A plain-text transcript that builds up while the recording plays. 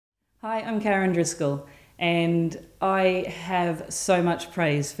Hi, I'm Karen Driscoll, and I have so much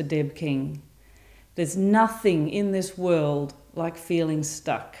praise for Deb King. There's nothing in this world like feeling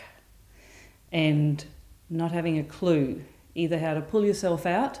stuck and not having a clue either how to pull yourself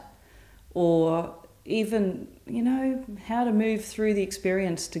out or even, how to move through the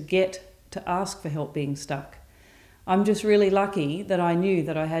experience to get to ask for help being stuck. I'm just really lucky that I knew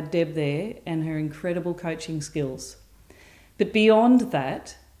that I had Deb there and her incredible coaching skills. But beyond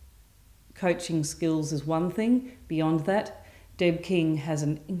that, coaching skills is one thing. Beyond that, Deb King has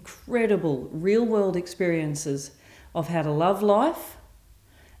an incredible real-world experiences of how to love life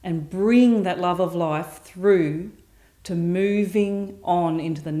and bring that love of life through to moving on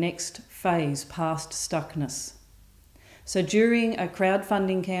into the next phase past stuckness. So during a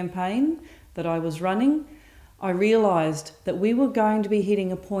crowdfunding campaign that I was running, I realised that we were going to be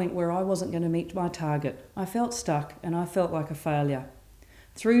hitting a point where I wasn't going to meet my target. I felt stuck and I felt like a failure.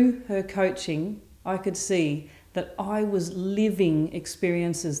 Through her coaching, I could see that I was living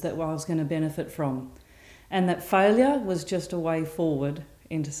experiences that I was going to benefit from, and that failure was just a way forward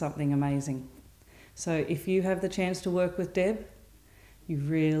into something amazing. So if you have the chance to work with Deb, you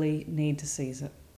really need to seize it.